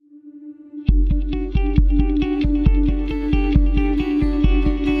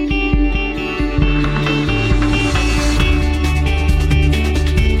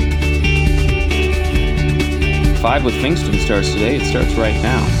5 with Pfingsten starts today. It starts right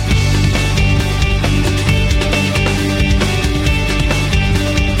now.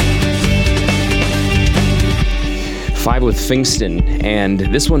 Five with Pfingsten, and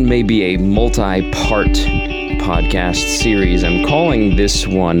this one may be a multi-part podcast series. I'm calling this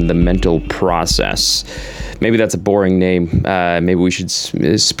one The Mental Process. Maybe that's a boring name. Maybe we should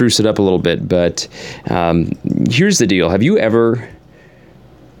spruce it up a little bit, but here's the deal. Have you ever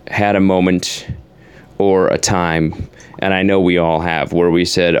had a moment or a time, and I know we all have, where we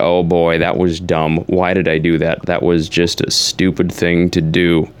said, oh boy, that was dumb. Why did I do that? That was just a stupid thing to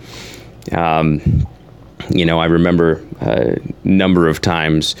do. I remember a number of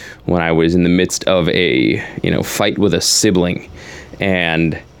times when I was in the midst of a, fight with a sibling,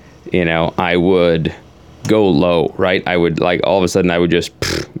 and, I would go low, right? I would all of a sudden I would just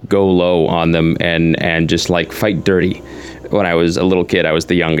go low on them and just fight dirty. When I was a little kid, I was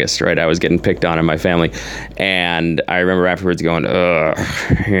the youngest, right? I was getting picked on in my family. And I remember afterwards going,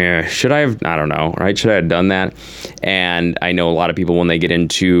 should I have, I don't know, right? Should I have done that? And I know a lot of people, when they get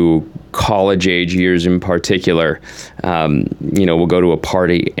into college age years in particular, will go to a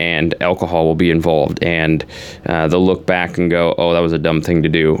party and alcohol will be involved. And they'll look back and go, oh, that was a dumb thing to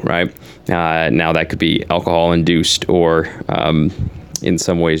do, right? Now that could be alcohol induced or in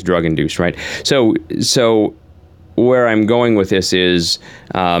some ways drug induced, right? So where I'm going with this is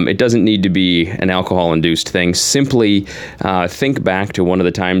it doesn't need to be an alcohol-induced thing. Simply think back to one of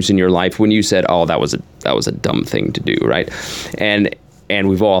the times in your life when you said, "Oh, that was a dumb thing to do," right? And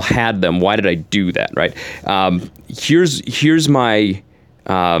we've all had them. Why did I do that, right? Here's what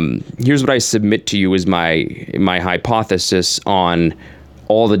I submit to you as my hypothesis on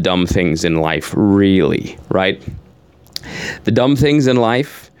all the dumb things in life. Really, right? The dumb things in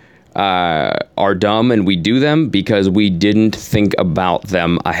life are dumb, and we do them because we didn't think about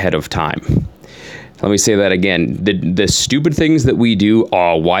them ahead of time. Let me say that again. The stupid things that we do,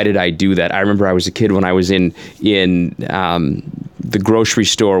 oh, why did I do that? I remember I was a kid when I was in the grocery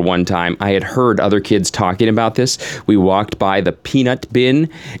store one time. I had heard other kids talking about this. We walked by the peanut bin,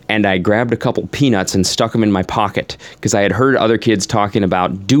 and I grabbed a couple peanuts and stuck them in my pocket because I had heard other kids talking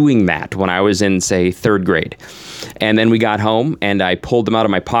about doing that when I was in, say, third grade. And then we got home, and I pulled them out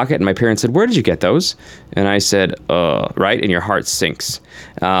of my pocket, and my parents said, "Where did you get those?" And I said, right? And your heart sinks.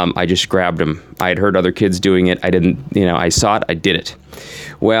 I just grabbed them. I had heard other kids doing it. I didn't, I saw it. I did it.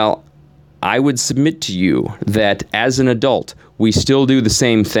 Well, I would submit to you that as an adult, we still do the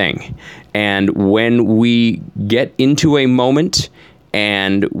same thing. And when we get into a moment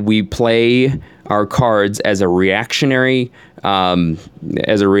and we play our cards as a reactionary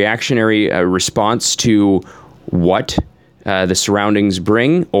response to what the surroundings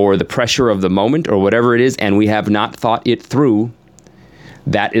bring, or the pressure of the moment, or whatever it is, and we have not thought it through,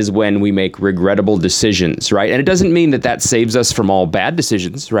 that is when we make regrettable decisions, right? And it doesn't mean that saves us from all bad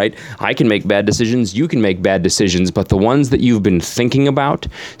decisions, right? I can make bad decisions, you can make bad decisions, but the ones that you've been thinking about,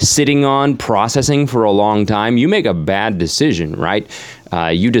 sitting on, processing for a long time, you make a bad decision, right?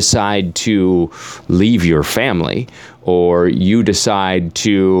 You decide to leave your family, or you decide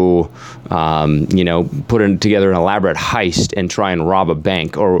to, put together an elaborate heist and try and rob a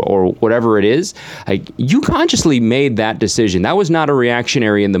bank, or whatever it is. You consciously made that decision. That was not a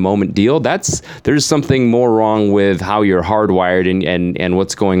reactionary in the moment deal. There's something more wrong with how you're hardwired and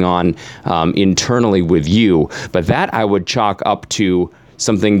what's going on internally with you. But that I would chalk up to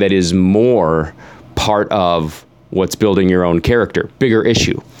something that is more part of what's building your own character, bigger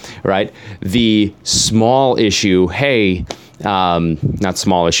issue, right? The small issue, not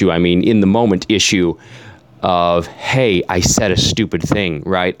small issue, I mean in the moment issue of, hey, I said a stupid thing,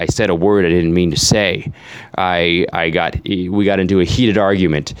 right? I said a word I didn't mean to say. We got into a heated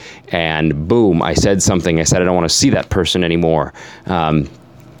argument, and boom, I said something. I said I don't want to see that person anymore.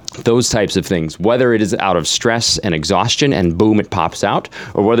 Those types of things, whether it is out of stress and exhaustion and boom, it pops out,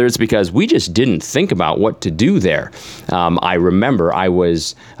 or whether it's because we just didn't think about what to do there. I remember I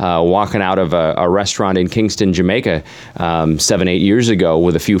was walking out of a restaurant in Kingston, Jamaica, 7-8 years ago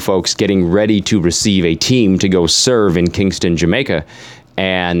with a few folks getting ready to receive a team to go serve in Kingston, Jamaica,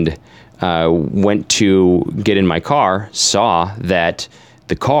 and went to get in my car, saw that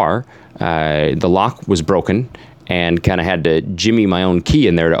the car, the lock was broken, and kind of had to jimmy my own key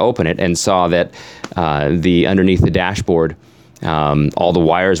in there to open it, and saw that underneath the dashboard, all the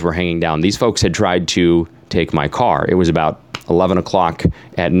wires were hanging down. These folks had tried to take my car. It was about 11 o'clock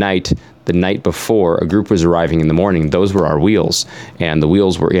at night. The night before, a group was arriving in the morning. Those were our wheels, and the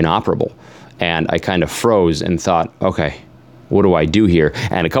wheels were inoperable. And I kind of froze and thought, okay, what do I do here?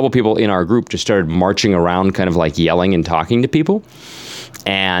 And a couple people in our group just started marching around, kind of like yelling and talking to people.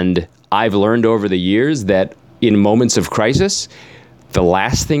 And I've learned over the years that in moments of crisis, the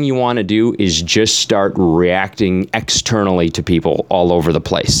last thing you want to do is just start reacting externally to people all over the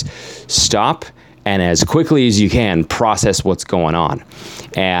place. Stop, and as quickly as you can, process what's going on.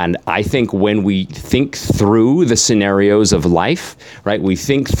 And I think when we think through the scenarios of life, right, we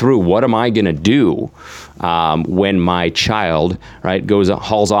think through, what am I going to do when my child, right,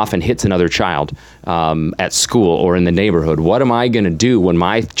 hauls off and hits another child at school or in the neighborhood? What am I going to do when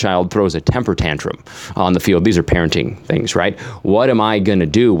my child throws a temper tantrum on the field? These are parenting things, right? What am I going to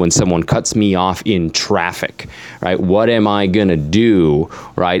do when someone cuts me off in traffic, right? What am I going to do,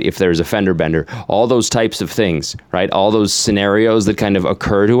 right, if there's a fender bender? All those types of things, right? All those scenarios that kind of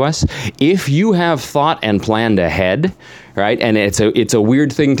occur to us. If you have thought and planned ahead, right? And it's a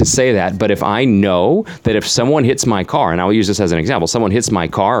weird thing to say that, but if I know that if someone hits my car, and I'll use this as an example, someone hits my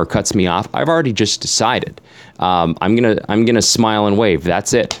car or cuts me off, I've already just decided I'm gonna smile and wave.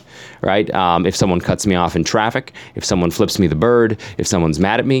 That's it, right? If someone cuts me off in traffic, if someone flips me the bird, if someone's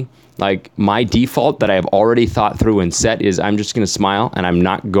mad at me, like, my default that I have already thought through and set is I'm just going to smile, and I'm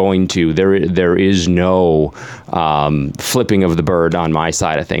not going to. There is no flipping of the bird on my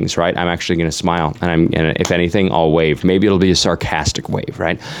side of things, right? I'm actually going to smile, and if anything, I'll wave. Maybe it'll be a sarcastic wave,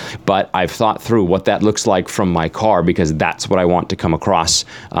 right? But I've thought through what that looks like from my car, because that's what I want to come across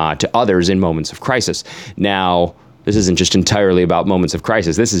to others in moments of crisis. Now, this isn't just entirely about moments of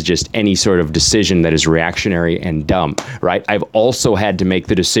crisis. This is just any sort of decision that is reactionary and dumb, right? I've also had to make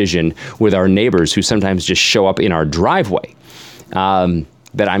the decision with our neighbors who sometimes just show up in our driveway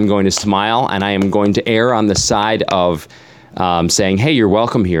that I'm going to smile, and I am going to err on the side of saying, hey, you're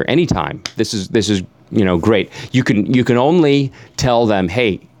welcome here anytime. This is great. You can only tell them,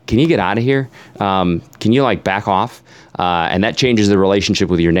 hey, can you get out of here? Can you back off? And that changes the relationship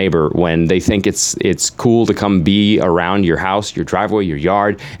with your neighbor when they think it's cool to come be around your house, your driveway, your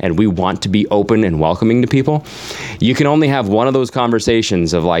yard, and we want to be open and welcoming to people. You can only have one of those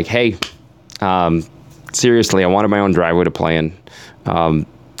conversations of hey, seriously, I wanted my own driveway to play in. Do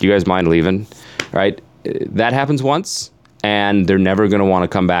you guys mind leaving? Right? That happens once, and they're never going to want to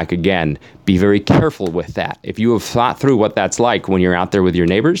come back again. Be very careful with that. If you have thought through what that's like when you're out there with your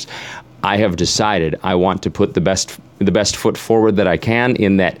neighbors, I have decided I want to put the best foot forward that I can,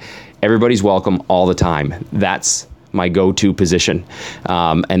 in that everybody's welcome all the time. That's my go-to position.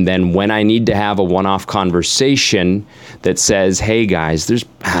 And then when I need to have a one-off conversation that says, hey guys, there's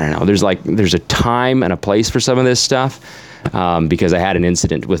a time and a place for some of this stuff, because I had an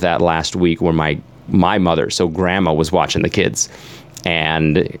incident with that last week where my mother, so grandma, was watching the kids.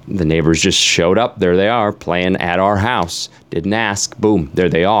 And the neighbors just showed up. There they are, playing at our house. Didn't ask. Boom, there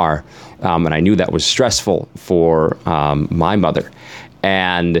they are. And I knew that was stressful for my mother.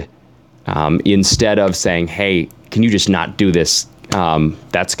 And instead of saying, hey, can you just not do this?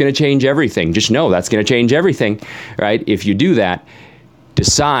 That's going to change everything. Just know that's going to change everything, right? If you do that,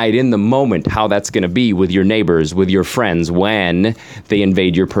 decide in the moment how that's going to be with your neighbors, with your friends, when they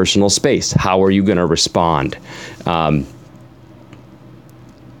invade your personal space. How are you going to respond?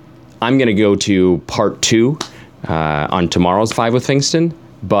 I'm going to go to part 2 on tomorrow's 5 with Pfingsten,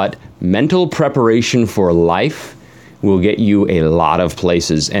 but mental preparation for life will get you a lot of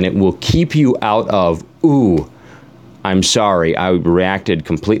places, and it will keep you out of, I'm sorry, I reacted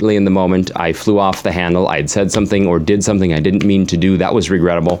completely in the moment. I flew off the handle. I had said something or did something I didn't mean to do. That was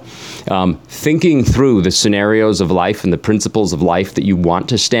regrettable. Thinking through the scenarios of life and the principles of life that you want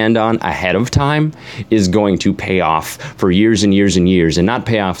to stand on ahead of time is going to pay off for years and years and years, and not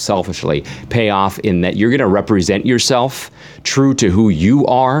pay off selfishly. Pay off in that you're going to represent yourself true to who you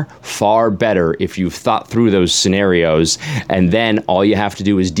are far better if you've thought through those scenarios, and then all you have to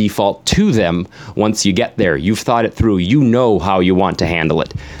do is default to them once you get there. You've thought it through. You know how you want to handle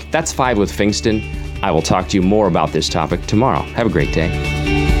it. That's 5 with Pfingsten. I will talk to you more about this topic tomorrow. Have a great day.